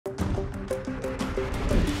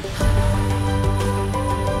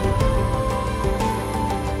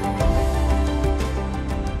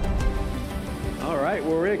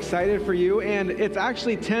excited for you, and it's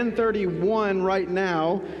actually 10:31 right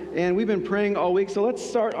now, and we've been praying all week, so let's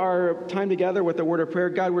start our time together with a word of prayer.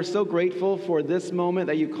 God, we're so grateful for this moment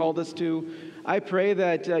that you called us to. I pray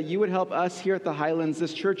that you would help us here at the Highlands,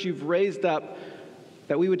 this church you've raised up,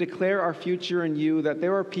 that we would declare our future in you, that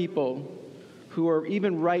there are people who are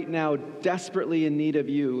even right now desperately in need of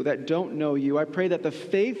you, that don't know you. I pray that the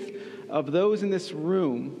faith of those in this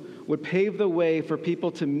room would pave the way for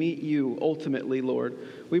people to meet you ultimately, Lord.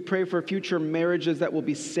 We pray for future marriages that will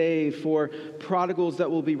be saved, for prodigals that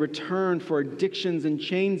will be returned, for addictions and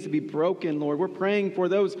chains to be broken, Lord. We're praying for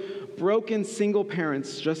those broken single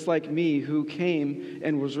parents, just like me, who came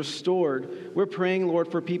and was restored. We're praying, Lord,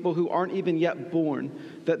 for people who aren't even yet born,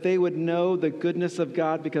 that they would know the goodness of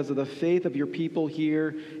God because of the faith of your people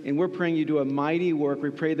here. And we're praying you do a mighty work.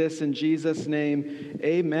 We pray this in Jesus' name.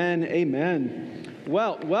 Amen. Amen.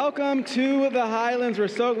 Well, welcome to the Highlands. We're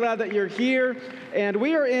so glad that you're here. And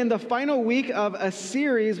we are in the final week of a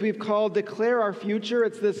series we've called Declare Our Future.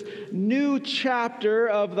 It's this new chapter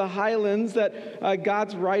of the Highlands that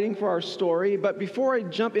God's writing for our story. But before I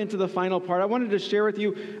jump into the final part, I wanted to share with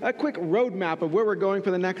you a quick roadmap of where we're going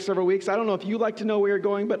for the next several weeks. I don't know if you like to know where you're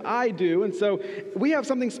going, but I do. And so we have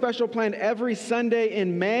something special planned every Sunday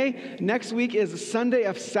in May. Next week is Sunday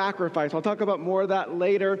of Sacrifice. I'll talk about more of that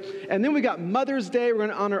later. And then we got Mother's Day. We're going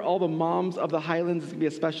to honor all the moms of the Highlands. It's going to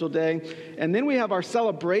be a special day. And then we have our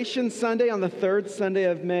celebration Sunday on the third Sunday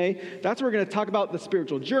of May. That's where we're going to talk about the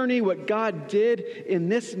spiritual journey, what God did in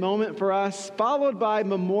this moment for us, followed by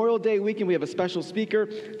Memorial Day weekend. We have a special speaker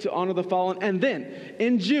to honor the fallen. And then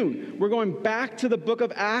in June, we're going back to the book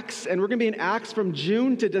of Acts, and we're going to be in Acts from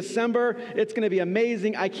June to December. It's going to be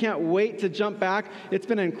amazing. I can't wait to jump back. It's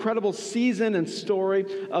been an incredible season and story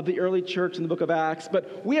of the early church in the book of Acts.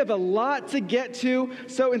 But we have a lot to get to.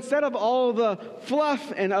 So instead of all the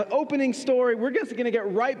fluff and opening story, we're just going to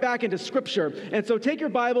get right back into Scripture. And so take your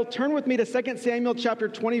Bible, turn with me to 2 Samuel chapter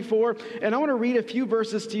 24, and I want to read a few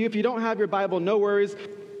verses to you. If you don't have your Bible, no worries.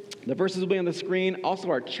 The verses will be on the screen. Also,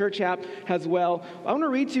 our church app as well. I want to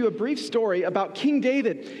read to you a brief story about King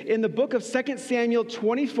David in the book of 2 Samuel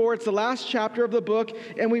 24. It's the last chapter of the book,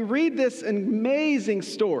 and we read this amazing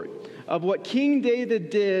story of what King David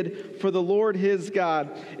did for the Lord his God.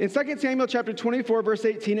 In 2 Samuel chapter 24, verse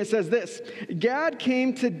 18, it says this: Gad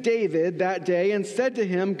came to David that day and said to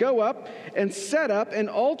him, "Go up and set up an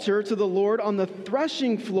altar to the Lord on the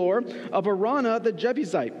threshing floor of Araunah the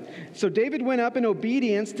Jebusite." So David went up in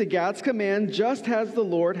obedience to Gad's command, just as the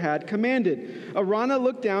Lord had commanded. Araunah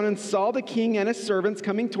looked down and saw the king and his servants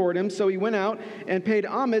coming toward him, so he went out and paid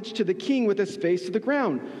homage to the king with his face to the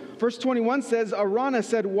ground. Verse 21 says, Araunah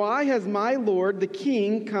said, "Why has my lord the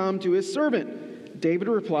king come to his servant?" David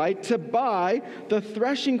replied, "To buy the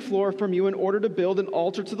threshing floor from you in order to build an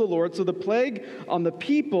altar to the Lord, so the plague on the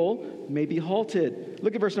people may be halted."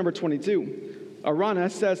 Look at verse number 22.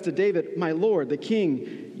 Araunah says to David, "My lord, the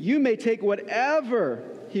king, you may take whatever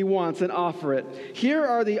he wants and offer it. Here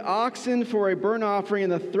are the oxen for a burnt offering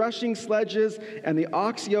and the threshing sledges and the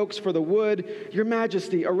ox yokes for the wood. Your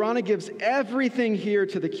Majesty," Araunah gives everything here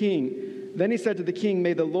to the king. Then he said to the king,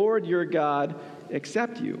 "May the Lord your God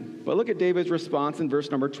accept you." But look at David's response in verse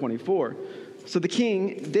number 24. So the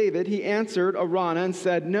king, David, he answered Araunah and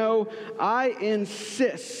said, "No, I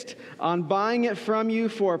insist on buying it from you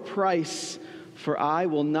for a price. For I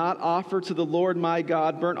will not offer to the Lord my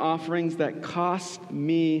God burnt offerings that cost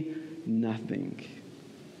me nothing."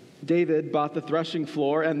 David bought the threshing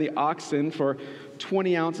floor and the oxen for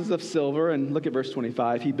 20 ounces of silver. And look at verse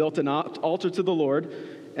 25. He built an altar to the Lord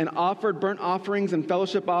and offered burnt offerings and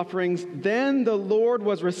fellowship offerings. Then the Lord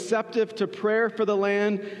was receptive to prayer for the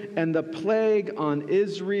land, and the plague on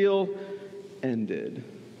Israel ended.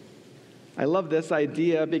 I love this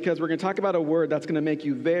idea because we're going to talk about a word that's going to make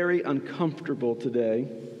you very uncomfortable today.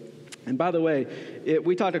 And by the way,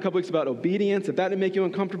 we talked a couple weeks about obedience. If that didn't make you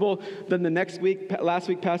uncomfortable, then last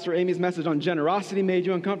week, Pastor Amy's message on generosity made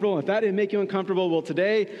you uncomfortable. If that didn't make you uncomfortable, well,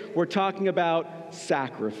 today we're talking about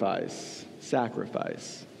sacrifice.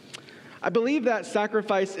 Sacrifice. I believe that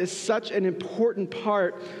sacrifice is such an important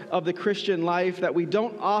part of the Christian life that we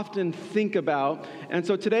don't often think about. And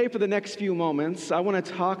so today, for the next few moments, I want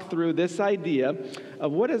to talk through this idea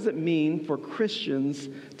of what does it mean for Christians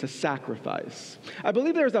to sacrifice. I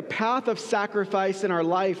believe there's a path of sacrifice in our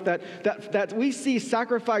life that we see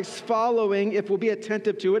sacrifice following if we'll be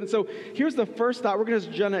attentive to it. And so here's the first thought. We're going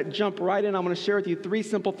to jump right in. I'm going to share with you 3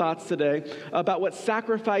 simple thoughts today about what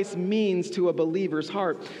sacrifice means to a believer's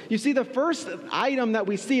heart. You see, the first item that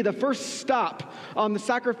we see, the first stop on the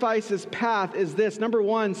sacrifice's path is this. Number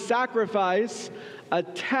 1, sacrifice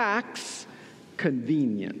attacks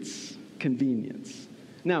convenience. Convenience.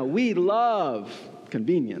 Now, we love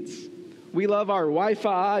convenience. We love our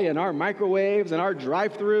Wi-Fi and our microwaves and our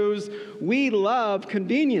drive-thrus. We love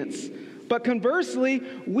convenience. But conversely,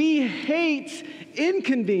 we hate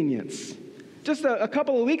inconvenience. Just a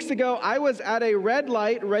couple of weeks ago, I was at a red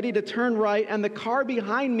light ready to turn right, and the car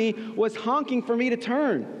behind me was honking for me to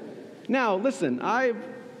turn. Now, listen, I've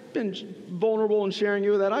been vulnerable in sharing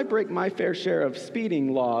you that I break my fair share of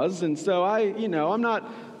speeding laws, and so I'm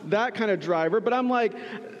not that kind of driver, but I'm like,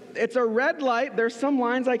 it's a red light, there's some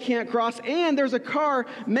lines I can't cross, and there's a car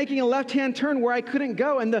making a left-hand turn where I couldn't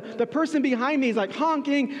go, and the person behind me is like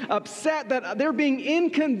honking, upset that they're being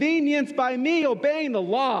inconvenienced by me obeying the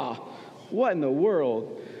law. What in the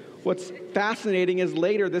world? What's fascinating is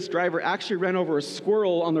later this driver actually ran over a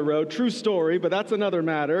squirrel on the road. True story, but that's another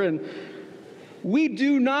matter. And we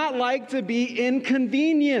do not like to be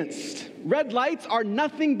inconvenienced. Red lights are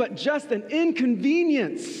nothing but just an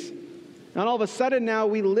inconvenience. And all of a sudden now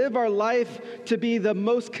we live our life to be the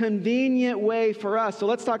most convenient way for us. So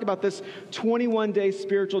let's talk about this 21-day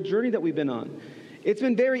spiritual journey that we've been on. It's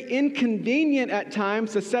been very inconvenient at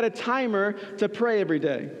times to set a timer to pray every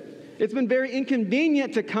day. It's been very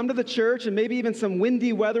inconvenient to come to the church and maybe even some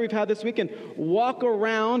windy weather we've had this week and walk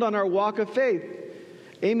around on our walk of faith.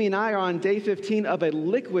 Amy and I are on day 15 of a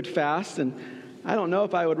liquid fast, and I don't know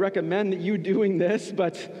if I would recommend you doing this,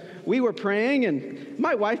 but we were praying, and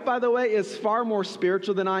my wife, by the way, is far more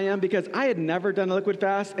spiritual than I am because I had never done a liquid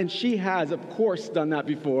fast, and she has, of course, done that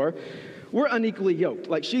before. We're unequally yoked.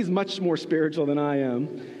 Like, she's much more spiritual than I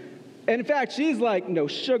am. And in fact, she's like, no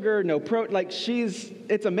sugar, no protein. Like,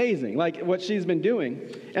 it's amazing, like, what she's been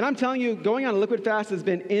doing. And I'm telling you, going on a liquid fast has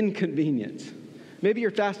been inconvenient. Maybe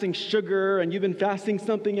you're fasting sugar and you've been fasting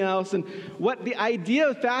something else. And what the idea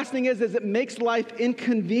of fasting is it makes life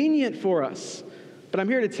inconvenient for us. But I'm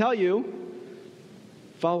here to tell you,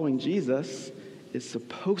 following Jesus is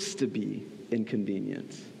supposed to be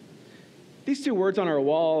inconvenient. These two words on our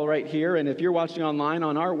wall right here, and if you're watching online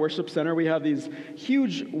on our worship center, we have these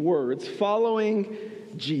huge words, following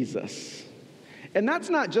Jesus. And that's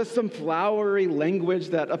not just some flowery language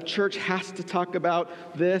that a church has to talk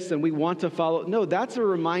about this and we want to follow. No, that's a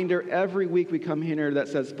reminder every week we come here that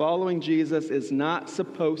says following Jesus is not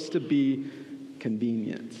supposed to be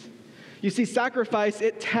convenient. You see, sacrifice,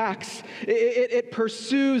 it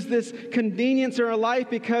pursues this convenience in our life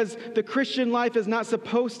because the Christian life is not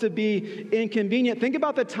supposed to be inconvenient. Think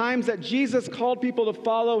about the times that Jesus called people to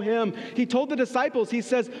follow him. He told the disciples, he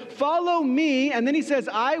says, follow me, and then he says,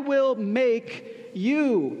 I will make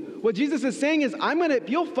you. What Jesus is saying is, if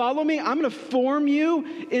you'll follow me, I'm going to form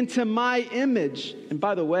you into my image. And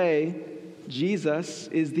by the way, Jesus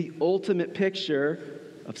is the ultimate picture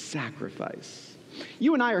of sacrifice.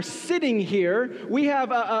 You and I are sitting here. We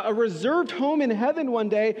have a reserved home in heaven one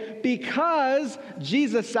day because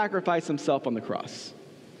Jesus sacrificed himself on the cross.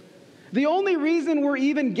 The only reason we're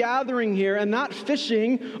even gathering here and not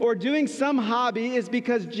fishing or doing some hobby is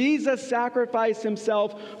because Jesus sacrificed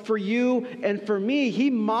himself for you and for me. He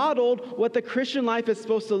modeled what the Christian life is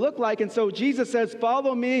supposed to look like. And so Jesus says,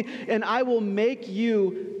 follow me and I will make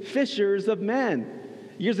you fishers of men.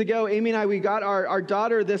 Years ago, Amy and I, we got our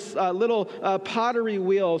daughter this little pottery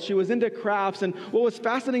wheel. She was into crafts, and what was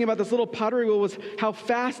fascinating about this little pottery wheel was how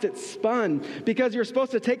fast it spun, because you're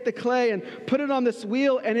supposed to take the clay and put it on this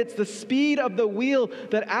wheel, and it's the speed of the wheel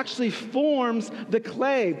that actually forms the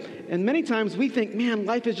clay. And many times we think, man,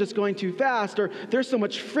 life is just going too fast, or there's so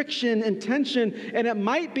much friction and tension, and it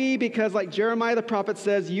might be because, like Jeremiah the prophet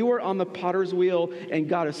says, you are on the potter's wheel, and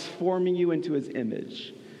God is forming you into his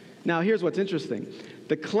image. Now, here's what's interesting.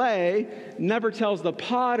 The clay never tells the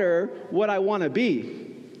potter what I want to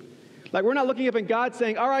be. Like, we're not looking up at God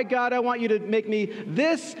saying, all right, God, I want you to make me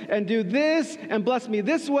this and do this and bless me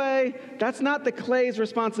this way. That's not the clay's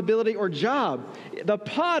responsibility or job. The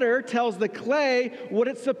potter tells the clay what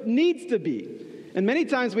it needs to be. And many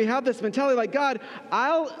times we have this mentality like, God,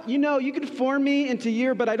 you can form me into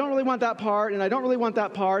you, but I don't really want that part, and I don't really want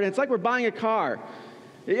that part. And it's like we're buying a car.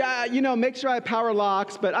 Yeah, make sure I have power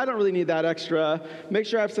locks, but I don't really need that extra. Make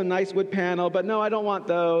sure I have some nice wood panel, but no, I don't want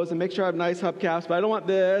those. And make sure I have nice hubcaps, but I don't want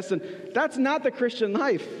this. And that's not the Christian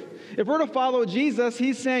life. If we're to follow Jesus,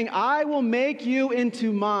 he's saying, I will make you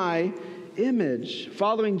into my image.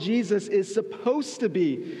 Following Jesus is supposed to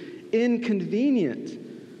be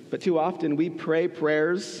inconvenient. But too often we pray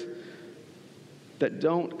prayers that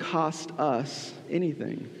don't cost us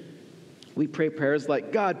anything. We pray prayers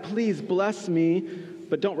like, God, please bless me,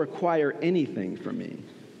 but don't require anything from me.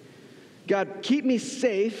 God, keep me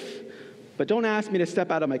safe, but don't ask me to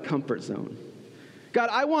step out of my comfort zone. God,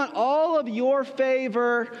 I want all of your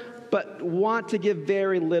favor, but want to give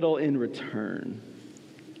very little in return.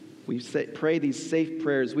 Pray these safe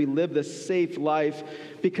prayers. We live this safe life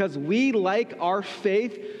because we like our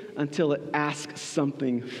faith until it asks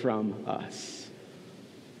something from us.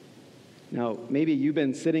 Now, maybe you've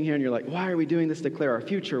been sitting here and you're like, why are we doing this to declare our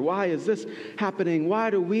future? Why is this happening? Why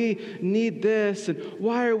do we need this? And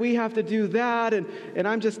why do we have to do that? And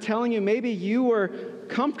I'm just telling you, maybe you were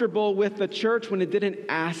comfortable with the church when it didn't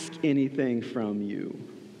ask anything from you.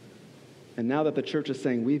 And now that the church is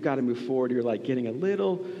saying, we've got to move forward, you're like getting a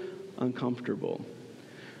little uncomfortable.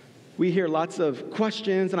 We hear lots of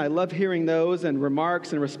questions, and I love hearing those and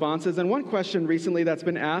remarks and responses. And one question recently that's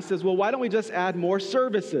been asked is, well, why don't we just add more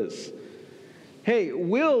services? Hey,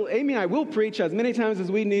 Amy and I will preach as many times as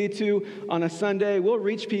we need to on a Sunday. We'll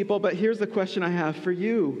reach people, but here's the question I have for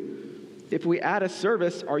you. If we add a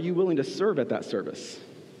service, are you willing to serve at that service?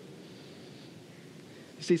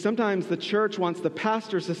 You see, sometimes the church wants the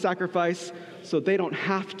pastors to sacrifice so they don't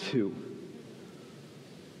have to.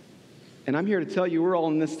 And I'm here to tell you we're all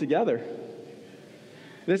in this together.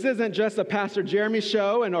 This isn't just a Pastor Jeremy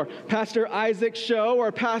show or Pastor Isaac show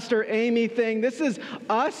or Pastor Amy thing. This is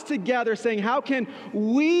us together saying, how can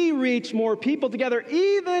we reach more people together,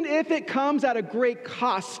 even if it comes at a great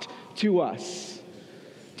cost to us?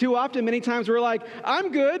 Too often, many times, we're like,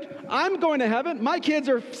 I'm good. I'm going to heaven. My kids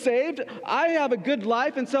are saved. I have a good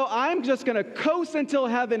life, and so I'm just going to coast until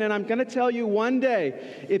heaven. And I'm going to tell you one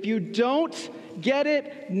day, if you don't get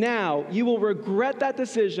it now, you will regret that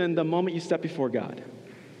decision the moment you step before God.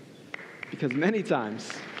 Because many times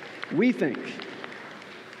we think,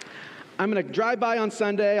 I'm going to drive by on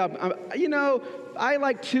Sunday. I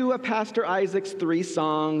like two of Pastor Isaac's 3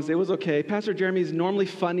 songs. It was okay. Pastor Jeremy's normally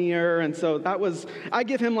funnier, and so I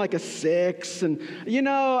give him like a 6. And,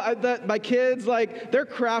 my kids, their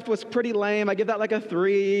craft was pretty lame. I give that like a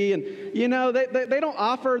 3. And, they don't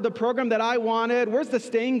offer the program that I wanted. Where's the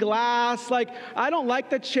stained glass? I don't like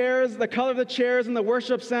the chairs, the color of the chairs in the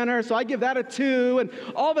worship center, so I give that a 2. And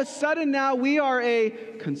all of a sudden now we are a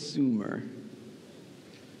consumer.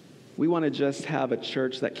 We want to just have a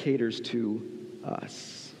church that caters to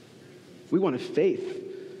us. We want a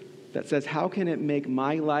faith that says, how can it make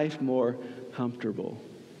my life more comfortable,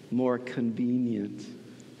 more convenient?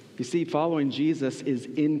 You see, following Jesus is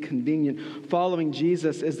inconvenient. Following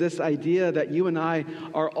Jesus is this idea that you and I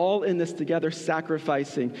are all in this together,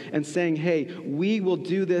 sacrificing and saying, hey, we will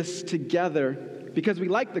do this together because we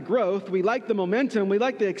like the growth, we like the momentum, we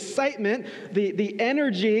like the excitement, the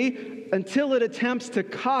energy, until it attempts to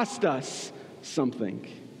cost us something.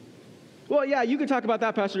 Well, yeah, you can talk about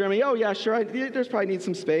that, Pastor Jeremy. Oh, yeah, sure, there's probably need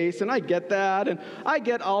some space, and I get that, and I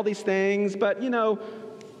get all these things, but,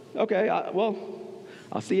 okay,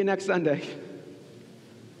 I'll see you next Sunday.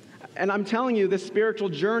 And I'm telling you, this spiritual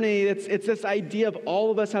journey, it's this idea of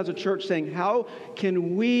all of us as a church saying, how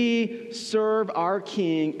can we serve our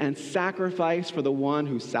King and sacrifice for the one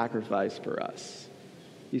who sacrificed for us?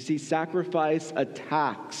 You see, sacrifice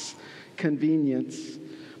attacks convenience.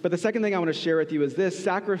 But the second thing I want to share with you is this: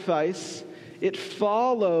 sacrifice, it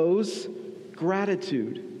follows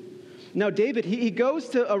gratitude. Now, David, he goes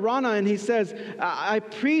to Araunah and he says, I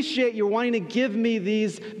appreciate you wanting to give me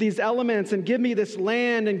these elements and give me this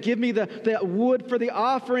land and give me the wood for the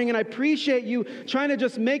offering. And I appreciate you trying to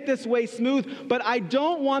just make this way smooth. But I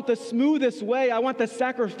don't want the smoothest way. I want the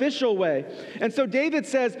sacrificial way. And so David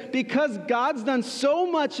says, because God's done so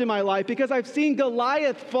much in my life, because I've seen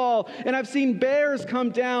Goliath fall and I've seen bears come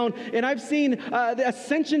down and I've seen the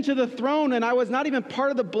ascension to the throne, and I was not even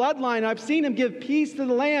part of the bloodline. I've seen him give peace to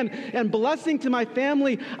the land and blessing to my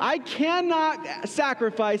family. I cannot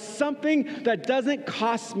sacrifice something that doesn't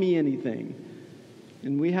cost me anything.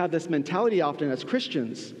 And we have this mentality often as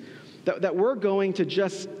Christians that we're going to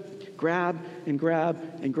just grab and grab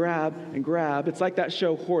and grab and grab. It's like that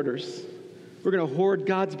show Hoarders. We're going to hoard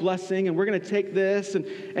God's blessing, and we're going to take this.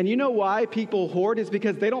 And you know why people hoard is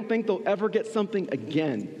because they don't think they'll ever get something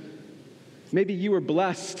again. Maybe you were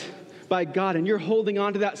blessed by God, and you're holding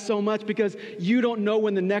on to that so much because you don't know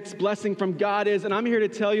when the next blessing from God is. And I'm here to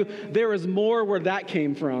tell you, there is more where that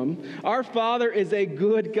came from. Our Father is a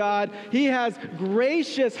good God. He has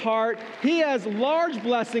gracious heart. He has large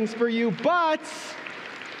blessings for you, but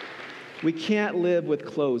we can't live with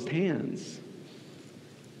closed hands.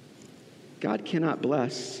 God cannot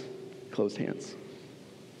bless closed hands.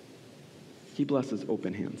 He blesses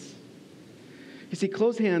open hands. You see,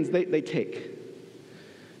 closed hands, they take.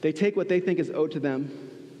 They take what they think is owed to them.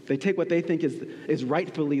 They take what they think is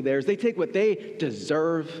rightfully theirs. They take what they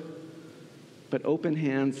deserve. But open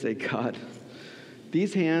hands say, God,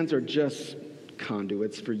 these hands are just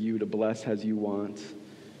conduits for you to bless as you want.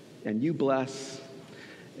 And you bless,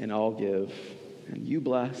 and I'll give. And you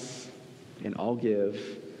bless, and I'll give.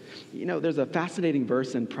 You know, there's a fascinating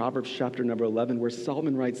verse in Proverbs chapter number 11 where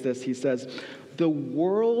Solomon writes this. He says, "The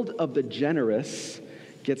world of the generous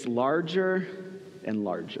gets larger and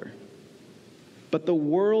larger, but the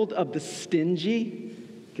world of the stingy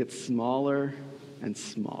gets smaller and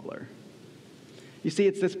smaller." You see,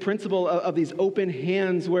 it's this principle of these open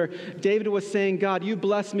hands where David was saying, God, you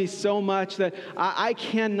bless me so much that I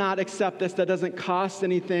cannot accept this. That doesn't cost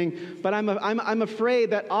anything. But I'm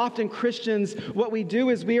afraid that often Christians, what we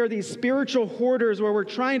do is we are these spiritual hoarders where we're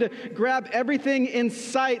trying to grab everything in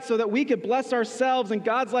sight so that we could bless ourselves. And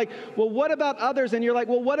God's like, well, what about others? And you're like,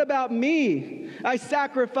 well, what about me? I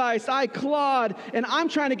sacrificed, I clawed, and I'm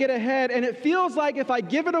trying to get ahead. And it feels like if I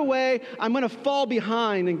give it away, I'm going to fall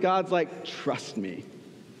behind. And God's like, trust me.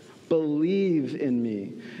 Believe in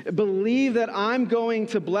me. Believe that I'm going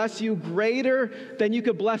to bless you greater than you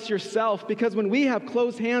could bless yourself. Because when we have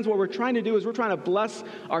closed hands, what we're trying to do is we're trying to bless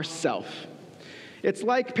ourselves. It's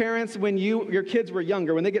like parents when your kids were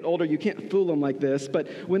younger. When they get older, you can't fool them like this. But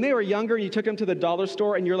when they were younger, you took them to the dollar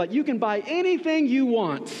store and you're like, you can buy anything you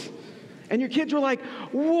want. And your kids were like,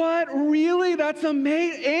 what? Really? That's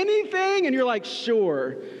amazing. Anything? And you're like,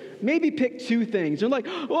 sure. Maybe pick 2 things. You're like,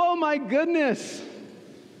 oh my goodness.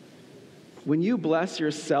 When you bless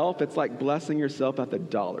yourself, it's like blessing yourself at the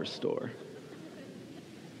dollar store.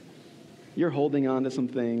 You're holding on to some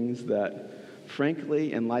things that,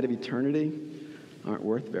 frankly, in light of eternity, aren't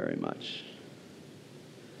worth very much.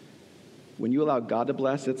 When you allow God to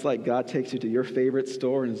bless, it's like God takes you to your favorite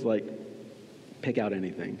store and is like, pick out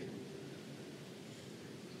anything.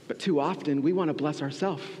 But too often, we want to bless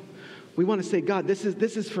ourselves. We want to say, God, this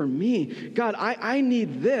is for me. God, I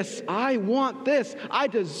need this. I want this. I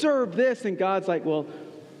deserve this. And God's like, well,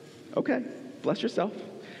 okay, bless yourself.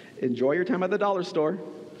 Enjoy your time at the dollar store.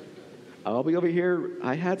 I'll be over here.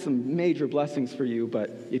 I had some major blessings for you, but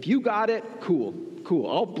if you got it, cool.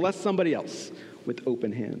 I'll bless somebody else with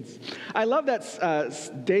open hands. I love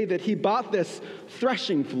that David, he bought this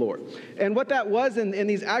threshing floor. And what that was in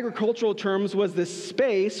these agricultural terms was this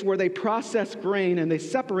space where they processed grain and they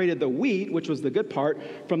separated the wheat, which was the good part,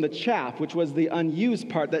 from the chaff, which was the unused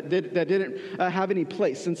part that didn't have any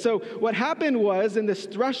place. And so what happened was in this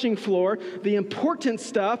threshing floor, the important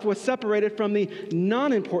stuff was separated from the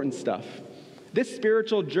non-important stuff. This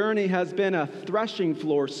spiritual journey has been a threshing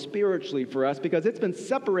floor spiritually for us because it's been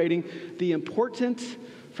separating the important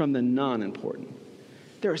from the non-important.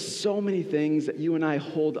 There are so many things that you and I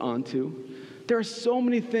hold on to. There are so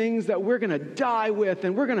many things that we're going to die with,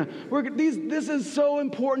 and this is so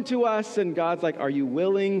important to us. And God's like, are you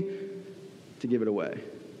willing to give it away?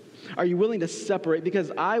 Are you willing to separate? Because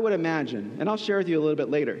I would imagine, and I'll share with you a little bit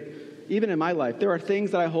later, even in my life, there are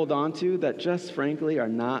things that I hold on to that just frankly are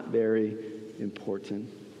not very important.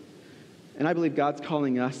 And I believe God's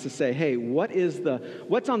calling us to say, hey,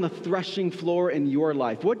 what's on the threshing floor in your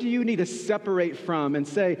life? What do you need to separate from and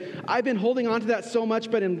say, I've been holding on to that so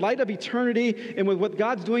much, but in light of eternity and with what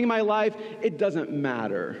God's doing in my life, it doesn't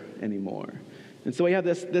matter anymore. And so we have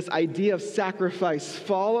this idea of sacrifice,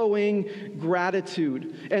 following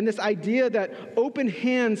gratitude, and this idea that open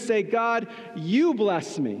hands say, God, you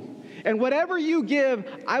bless me. And whatever you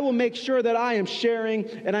give, I will make sure that I am sharing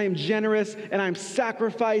and I am generous and I'm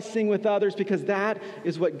sacrificing with others because that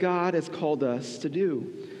is what God has called us to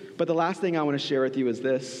do. But the last thing I want to share with you is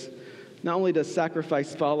this. Not only does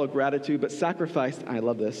sacrifice follow gratitude, but sacrifice, I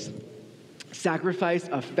love this, sacrifice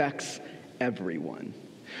affects everyone.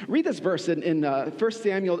 Read this verse in 2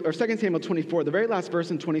 Samuel 24, the very last verse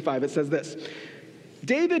in 25. It says this.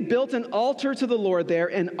 David built an altar to the Lord there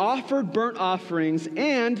and offered burnt offerings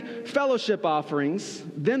and fellowship offerings.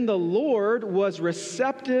 Then the Lord was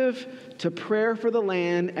receptive to prayer for the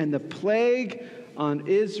land, and the plague on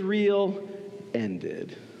Israel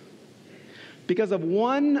ended. Because of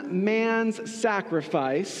one man's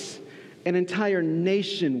sacrifice, an entire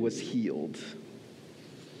nation was healed.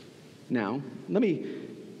 Now, let me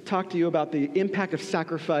talk to you about the impact of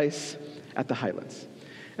sacrifice at the Highlands.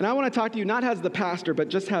 And I want to talk to you not as the pastor, but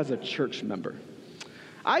just as a church member.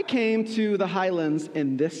 I came to the Highlands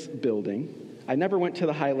in this building. I never went to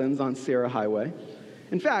the Highlands on Sierra Highway.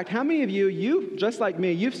 In fact, how many of you, just like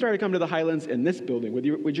me, you've started coming to the Highlands in this building?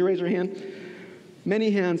 Would you raise your hand? Many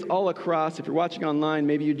hands all across. If you're watching online,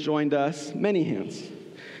 maybe you joined us. Many hands.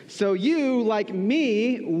 So you, like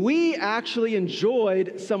me, we actually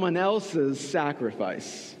enjoyed someone else's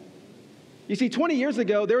sacrifice. You see, 20 years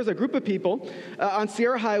ago, there was a group of people on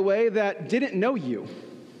Sierra Highway that didn't know you.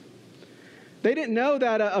 They didn't know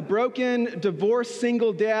that a broken, divorced,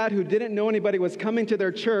 single dad who didn't know anybody was coming to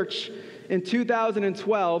their church in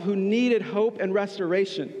 2012 who needed hope and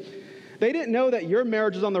restoration. They didn't know that your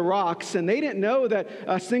marriage was on the rocks, and they didn't know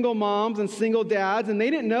that single moms and single dads, and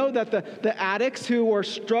they didn't know that the addicts who were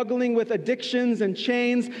struggling with addictions and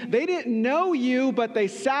chains, they didn't know you, but they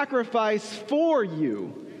sacrificed for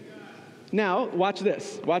you. Now, watch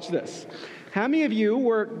this. Watch this. How many of you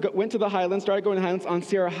went to the Highlands, started going to the Highlands on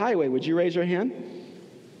Sierra Highway? Would you raise your hand?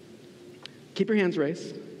 Keep your hands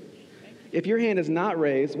raised. If your hand is not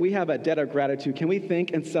raised, we have a debt of gratitude. Can we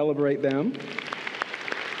thank and celebrate them?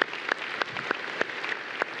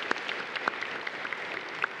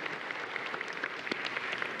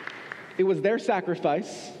 It was their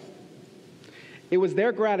sacrifice. It was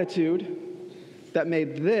their gratitude that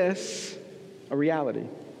made this a reality.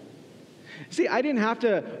 See, I didn't have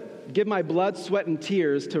to give my blood, sweat, and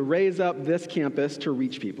tears to raise up this campus to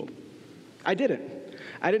reach people. I didn't.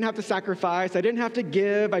 I didn't have to sacrifice. I didn't have to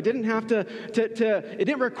give. I didn't have to it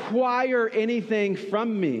didn't require anything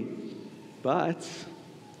from me. But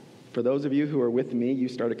for those of you who are with me, you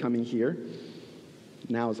started coming here.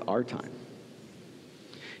 Now is our time.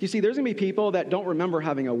 You see, there's going to be people that don't remember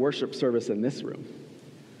having a worship service in this room.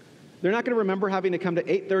 They're not going to remember having to come to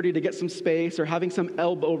 8:30 to get some space, or having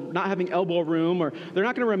not having elbow room, or they're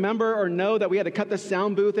not going to remember or know that we had to cut the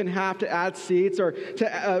sound booth in half to add seats, or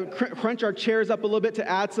to crunch our chairs up a little bit to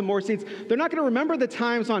add some more seats. They're not going to remember the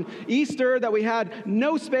times on Easter that we had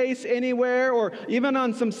no space anywhere, or even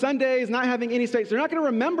on some Sundays not having any space. They're not going to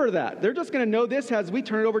remember that. They're just going to know this as we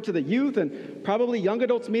turn it over to the youth and probably young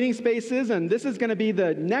adults meeting spaces, and this is going to be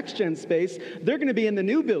the next gen space. They're going to be in the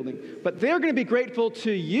new building, but they're going to be grateful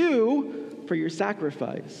to you for your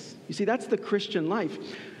sacrifice. You see, that's the Christian life.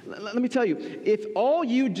 Let me tell you, if all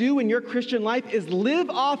you do in your Christian life is live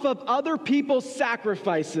off of other people's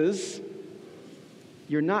sacrifices,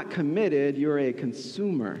 you're not committed, you're a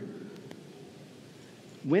consumer.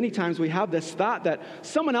 Many times we have this thought that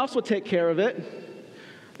someone else will take care of it.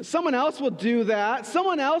 Someone else will do that.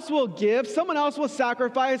 Someone else will give. Someone else will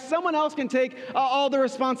sacrifice. Someone else can take all the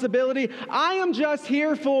responsibility. I am just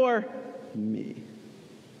here for me.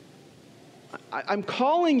 I'm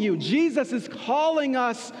calling you. Jesus is calling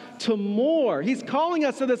us to more. He's calling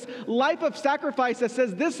us to this life of sacrifice that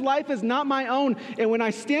says this life is not my own. And when I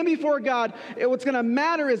stand before God, what's going to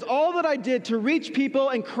matter is all that I did to reach people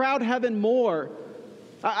and crowd heaven more.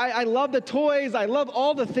 I love the toys. I love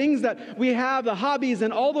all the things that we have, the hobbies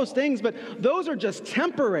and all those things, but those are just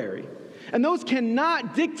temporary. And those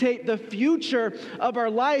cannot dictate the future of our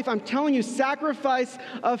life. I'm telling you, sacrifice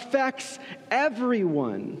affects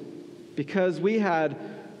everyone. Because we had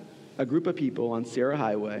a group of people on Sierra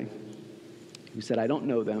Highway who said, I don't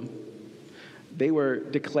know them. They were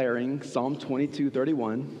declaring Psalm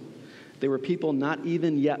 22:31. They were people not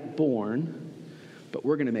even yet born, but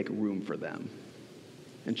we're going to make room for them.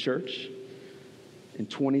 And church, in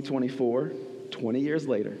 2024, 20 years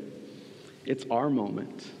later, it's our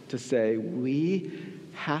moment to say we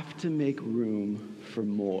have to make room for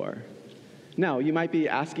more. Now, you might be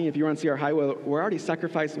asking, if you're on Sierra Highway, we're already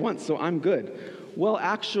sacrificed once, so I'm good. Well,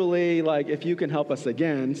 actually, if you can help us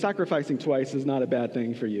again, sacrificing twice is not a bad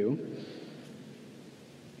thing for you.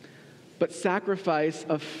 But sacrifice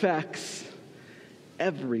affects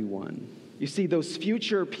everyone. You see, those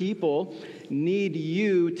future people need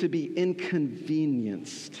you to be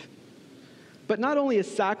inconvenienced. But not only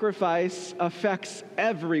is sacrifice affects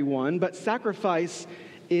everyone, but sacrifice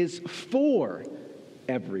is for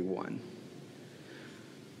everyone.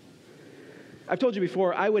 I've told you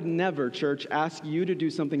before, I would never, church, ask you to do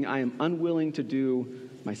something I am unwilling to do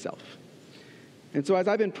myself. And so as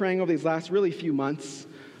I've been praying over these last really few months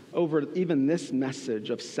over even this message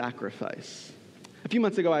of sacrifice, a few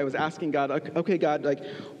months ago I was asking God, okay, God,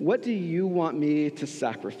 what do you want me to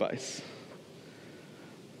sacrifice?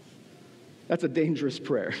 That's a dangerous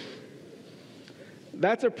prayer.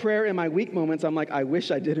 That's a prayer in my weak moments. I'm like, I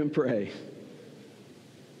wish I didn't pray.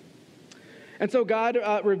 And so God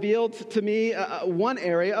revealed to me one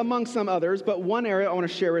area, among some others, but one area I want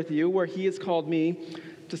to share with you where he has called me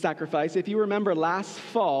to sacrifice. If you remember last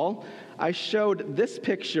fall, I showed this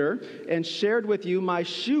picture and shared with you my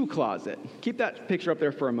shoe closet. Keep that picture up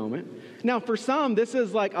there for a moment. Now, for some, this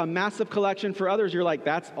is like a massive collection. For others, you're like,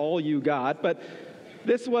 that's all you got. But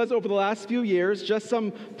this was, over the last few years, just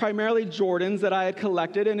some primarily Jordans that I had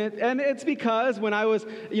collected. And it's because when I was,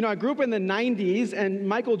 I grew up in the 90s, and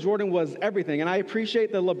Michael Jordan was everything. And I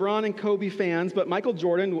appreciate the LeBron and Kobe fans, but Michael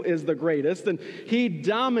Jordan is the greatest, and he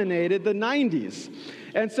dominated the 90s.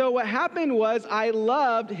 And so what happened was I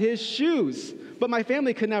loved his shoes, but my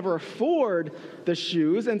family could never afford the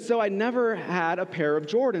shoes, and so I never had a pair of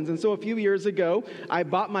Jordans. And so a few years ago, I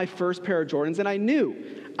bought my first pair of Jordans, and I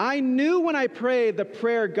knew when I prayed the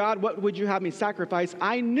prayer, God, what would you have me sacrifice?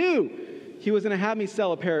 I knew he was going to have me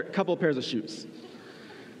sell a couple of pairs of shoes.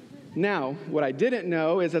 Now, what I didn't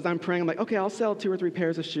know is as I'm praying, I'm like, okay, I'll sell 2 or 3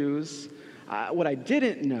 pairs of shoes. What I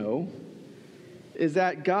didn't know is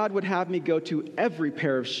that God would have me go to every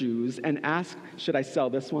pair of shoes and ask, should I sell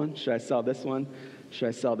this one? Should I sell this one? Should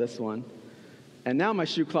I sell this one? And now my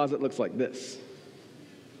shoe closet looks like this.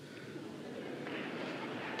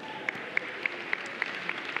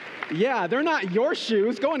 Yeah, they're not your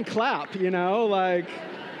shoes. Go and clap, like...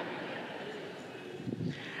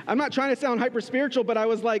 I'm not trying to sound hyper-spiritual, but I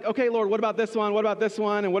was like, okay, Lord, what about this one? What about this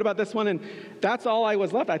one? And what about this one? And that's all I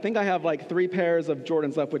was left. I think I have 3 pairs of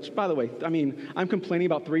Jordans left, which, by the way, I'm complaining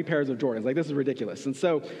about 3 pairs of Jordans. This is ridiculous. And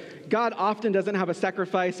so God often doesn't have a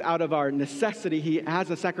sacrifice out of our necessity. He has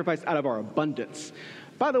a sacrifice out of our abundance.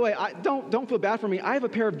 By the way, don't feel bad for me. I have a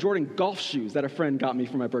pair of Jordan golf shoes that a friend got me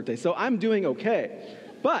for my birthday, so I'm doing okay.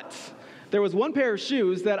 But there was one pair of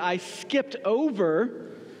shoes that I skipped over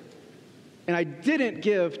and I didn't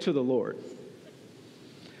give to the Lord.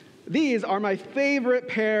 These are my favorite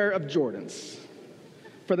pair of Jordans.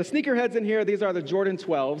 For the sneakerheads in here, these are the Jordan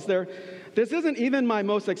 12s. This isn't even my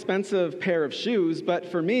most expensive pair of shoes,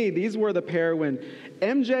 but for me, these were the pair when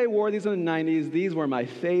MJ wore these in the 90s. These were my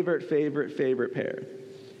favorite pair.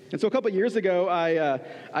 And so a couple years ago,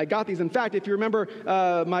 I got these. In fact, if you remember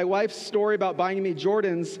my wife's story about buying me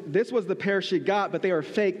Jordans, this was the pair she got, but they were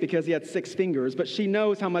fake because he had 6 fingers. But she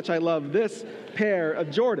knows how much I love this pair of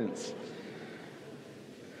Jordans.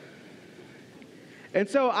 And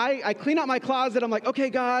so I clean out my closet. I'm like, okay,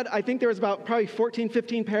 God, I think there was about probably 14,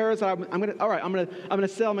 15 pairs. I'm gonna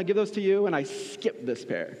sell. I'm gonna give those to you. And I skipped this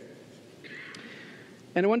pair.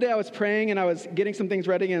 And one day I was praying and I was getting some things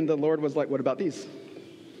ready, and the Lord was like, what about these?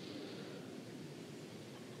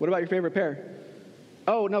 What about your favorite pair?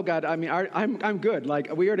 Oh, no, God, I'm good.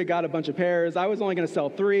 We already got a bunch of pairs. I was only going to sell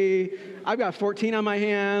 3. I've got 14 on my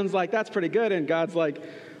hands. That's pretty good. And God's like,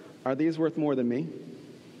 are these worth more than me?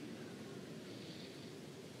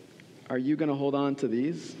 Are you going to hold on to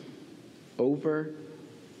these over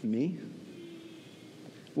me?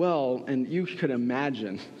 Well, and you could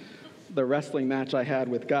imagine the wrestling match I had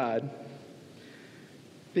with God,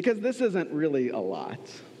 because this isn't really a lot.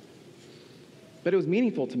 But it was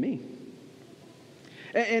meaningful to me.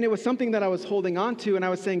 And it was something that I was holding on to, and I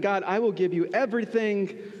was saying, God, I will give you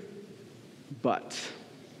everything, but.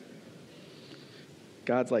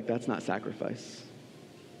 God's like, that's not sacrifice.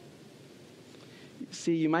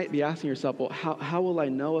 See, you might be asking yourself, well, how will I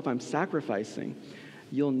know if I'm sacrificing?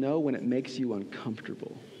 You'll know when it makes you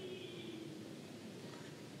uncomfortable.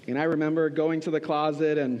 And I remember going to the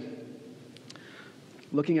closet and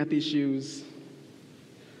looking at these shoes,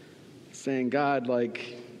 saying, God,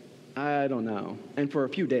 I don't know. And for a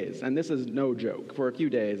few days, and this is no joke, for a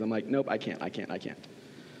few days, I'm like, nope, I can't. I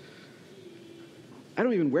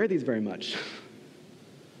don't even wear these very much.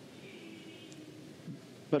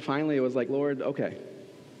 But finally, it was like, Lord, okay.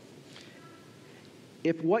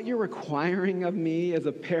 If what you're requiring of me is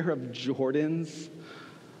a pair of Jordans,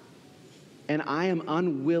 and I am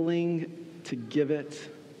unwilling to give it,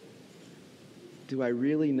 do I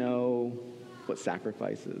really know what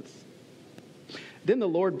sacrifice is? Then the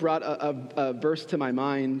Lord brought a verse to my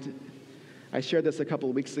mind. I shared this a couple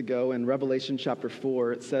of weeks ago in Revelation chapter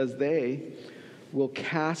 4. It says, they will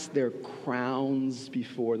cast their crowns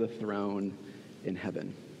before the throne in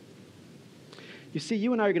heaven. You see,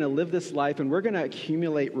 you and I are going to live this life, and we're going to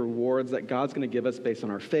accumulate rewards that God's going to give us based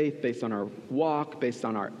on our faith, based on our walk, based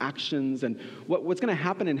on our actions. And what's going to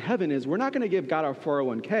happen in heaven is we're not going to give God our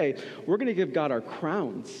 401k. We're going to give God our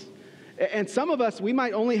crowns. And some of us, we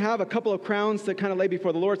might only have a couple of crowns to kind of lay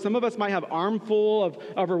before the Lord. Some of us might have armful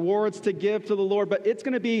of rewards to give to the Lord, but it's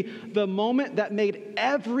going to be the moment that made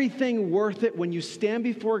everything worth it when you stand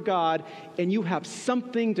before God and you have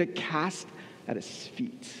something to cast at his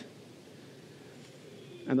feet.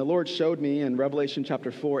 And the Lord showed me in Revelation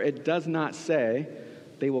chapter 4, it does not say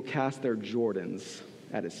they will cast their Jordans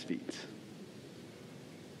at his feet.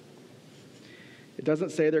 It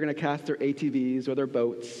doesn't say they're going to cast their ATVs or their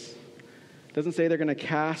boats. It doesn't say they're going to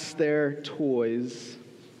cast their toys.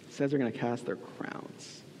 It says they're going to cast their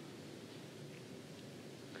crowns.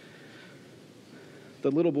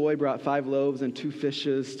 The little boy brought 5 loaves and 2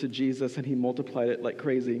 fishes to Jesus, and he multiplied it like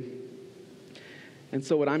crazy. And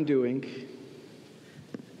so what I'm doing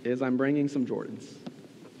is I'm bringing some Jordans.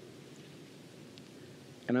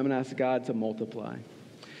 And I'm going to ask God to multiply.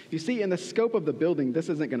 You see, in the scope of the building, this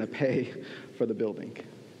isn't going to pay for the building.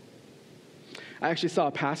 I actually saw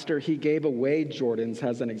a pastor, he gave away Jordans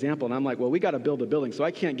as an example. And I'm like, well, we got to build a building, so I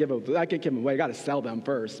can't give them away. I got to sell them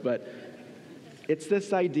first. But it's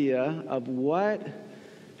this idea of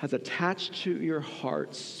has attached to your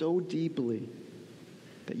heart so deeply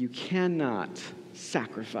that you cannot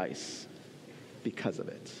sacrifice because of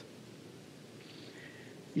it.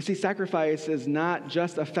 You see, sacrifice is not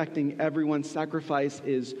just affecting everyone. Sacrifice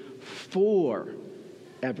is for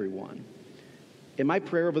everyone. And my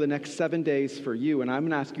prayer over the next 7 days for you, and I'm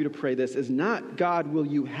going to ask you to pray this, is not, God, will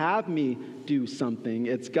you have me do something?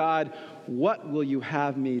 It's, God, what will you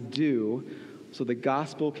have me do so the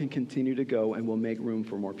gospel can continue to go and will make room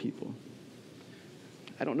for more people?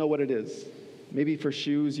 I don't know what it is. Maybe for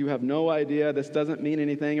shoes, you have no idea. This doesn't mean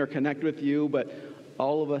anything or connect with you, but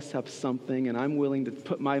all of us have something, and I'm willing to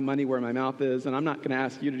put my money where my mouth is, and I'm not going to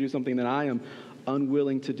ask you to do something that I am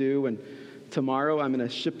unwilling to do. And tomorrow, I'm going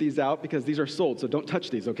to ship these out because these are sold, so don't touch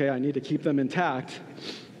these, okay? I need to keep them intact.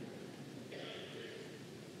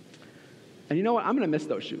 And you know what? I'm going to miss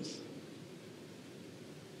those shoes.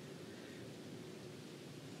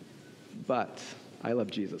 But I love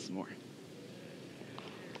Jesus more.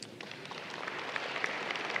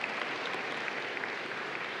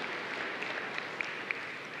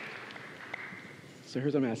 So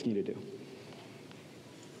here's what I'm asking you to do.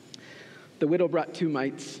 The widow brought 2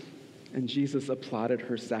 mites, and Jesus applauded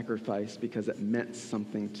her sacrifice because it meant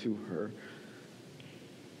something to her.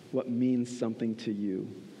 What means something to you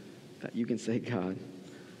that you can say, God,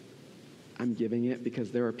 I'm giving it because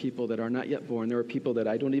there are people that are not yet born. There are people that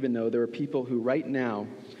I don't even know. There are people who right now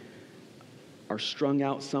are strung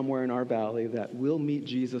out somewhere in our valley that will meet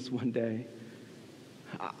Jesus one day.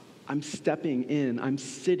 I'm stepping in. I'm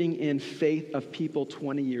sitting in faith of people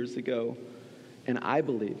 20 years ago. And I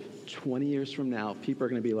believe 20 years from now, people are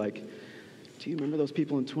going to be like, do you remember those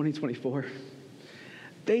people in 2024?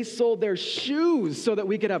 They sold their shoes so that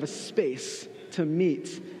we could have a space to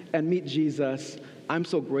meet Jesus. I'm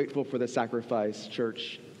so grateful for the sacrifice,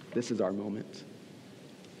 church. This is our moment.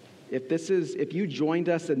 If you joined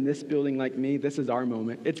us in this building like me, this is our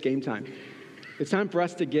moment. It's game time. It's time for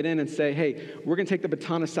us to get in and say, hey, we're going to take the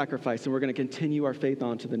baton of sacrifice and we're going to continue our faith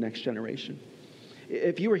on to the next generation.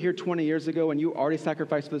 If you were here 20 years ago and you already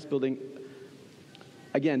sacrificed for this building,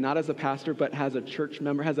 again, not as a pastor, but as a church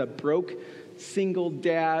member, as a broke, single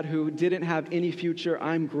dad who didn't have any future,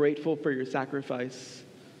 I'm grateful for your sacrifice.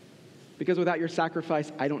 Because without your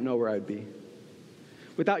sacrifice, I don't know where I'd be.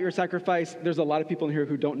 Without your sacrifice, there's a lot of people in here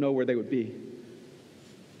who don't know where they would be.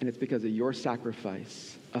 And it's because of your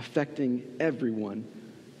sacrifice affecting everyone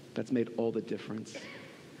that's made all the difference.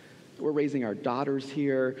 We're raising our daughters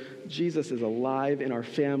here. Jesus is alive in our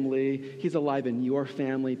family. He's alive in your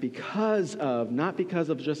family not because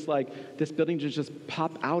of just like this building just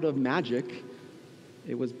pop out of magic.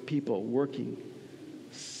 It was people working,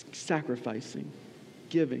 sacrificing,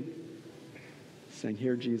 giving, saying,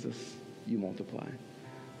 here, Jesus, you multiply.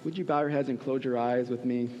 Would you bow your heads and close your eyes with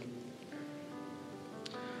me?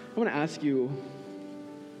 I want to ask you,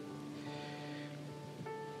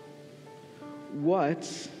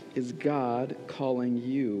 what is God calling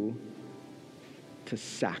you to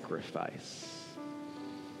sacrifice?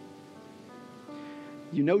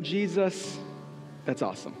 You know Jesus? That's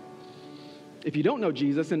awesome. If you don't know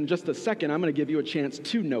Jesus, in just a second, I'm going to give you a chance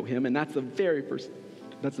to know him, and that's the very first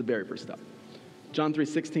step. John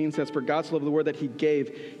 3:16 says, for God so loved the world that he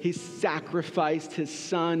gave, he sacrificed his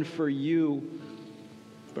son for you.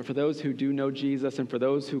 But for those who do know Jesus and for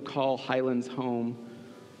those who call Highlands home,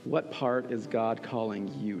 what part is God calling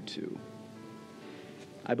you to?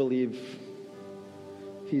 I believe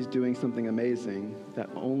he's doing something amazing that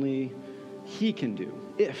only he can do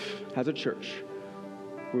if, as a church,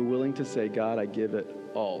 we're willing to say, God, I give it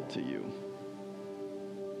all to you.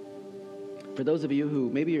 For those of you who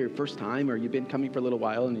maybe your first time or you've been coming for a little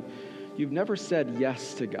while and you've never said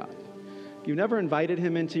yes to God, you never invited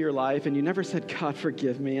him into your life, and you never said, God,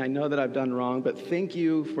 forgive me. I know that I've done wrong, but thank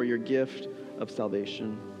you for your gift of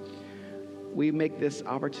salvation. We make this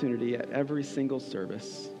opportunity at every single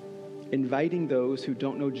service, inviting those who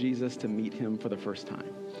don't know Jesus to meet him for the first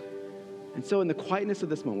time. And so in the quietness of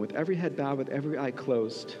this moment, with every head bowed, with every eye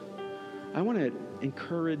closed, I want to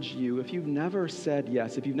encourage you, if you've never said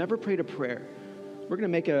yes, if you've never prayed a prayer, we're going to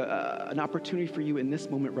make an opportunity for you in this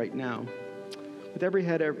moment right now. With every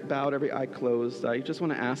head bowed, every eye closed, I just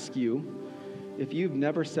want to ask you, if you've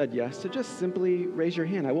never said yes, to just simply raise your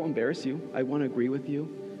hand. I won't embarrass you. I want to agree with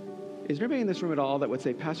you. Is there anybody in this room at all that would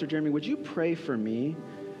say, Pastor Jeremy, would you pray for me?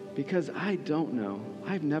 Because I don't know.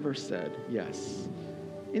 I've never said yes.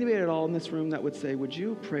 Anybody at all in this room that would say, would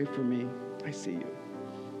you pray for me? I see you.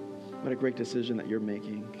 What a great decision that you're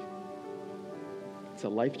making. It's a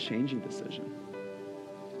life-changing decision.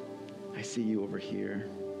 I see you over here.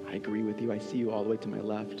 I agree with you. I see you all the way to my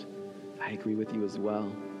left. I agree with you as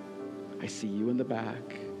well. I see you in the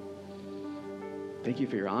back. Thank you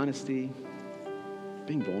for your honesty,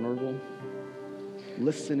 being vulnerable,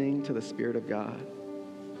 listening to the Spirit of God.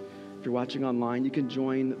 If you're watching online, you can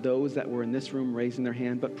join those that were in this room raising their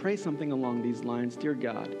hand, but pray something along these lines. Dear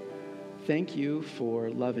God, thank you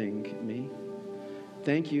for loving me.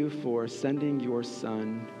 Thank you for sending your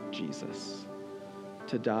son, Jesus,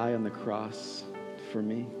 to die on the cross for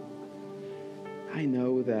me. I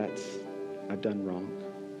know that I've done wrong.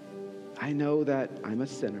 I know that I'm a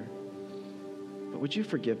sinner. But would you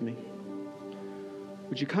forgive me?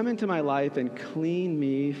 Would you come into my life and clean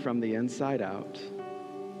me from the inside out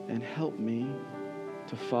and help me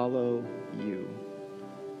to follow you?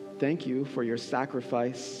 Thank you for your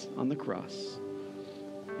sacrifice on the cross.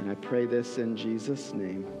 And I pray this in Jesus'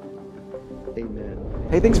 name. Amen.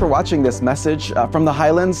 Hey, thanks for watching this message from the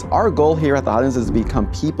Highlands. Our goal here at the Highlands is to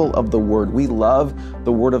become people of the Word. We love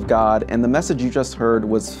the Word of God, and the message you just heard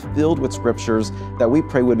was filled with scriptures that we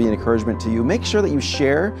pray would be an encouragement to you. Make sure that you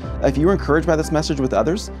share, if you were encouraged by this message, with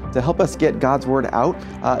others to help us get God's Word out.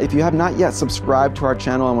 If you have not yet subscribed to our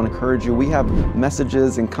channel, I want to encourage you. We have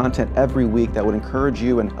messages and content every week that would encourage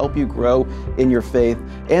you and help you grow in your faith.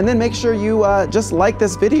 And then make sure you just like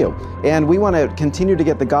this video. And we want to continue to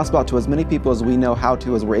get the gospel out to as many people as we know how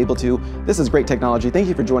to, as we're able to. This is great technology. Thank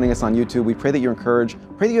you for joining us on YouTube. We pray that you're encouraged.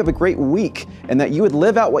 Pray that you have a great week and that you would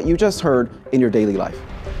live out what you just heard in your daily life.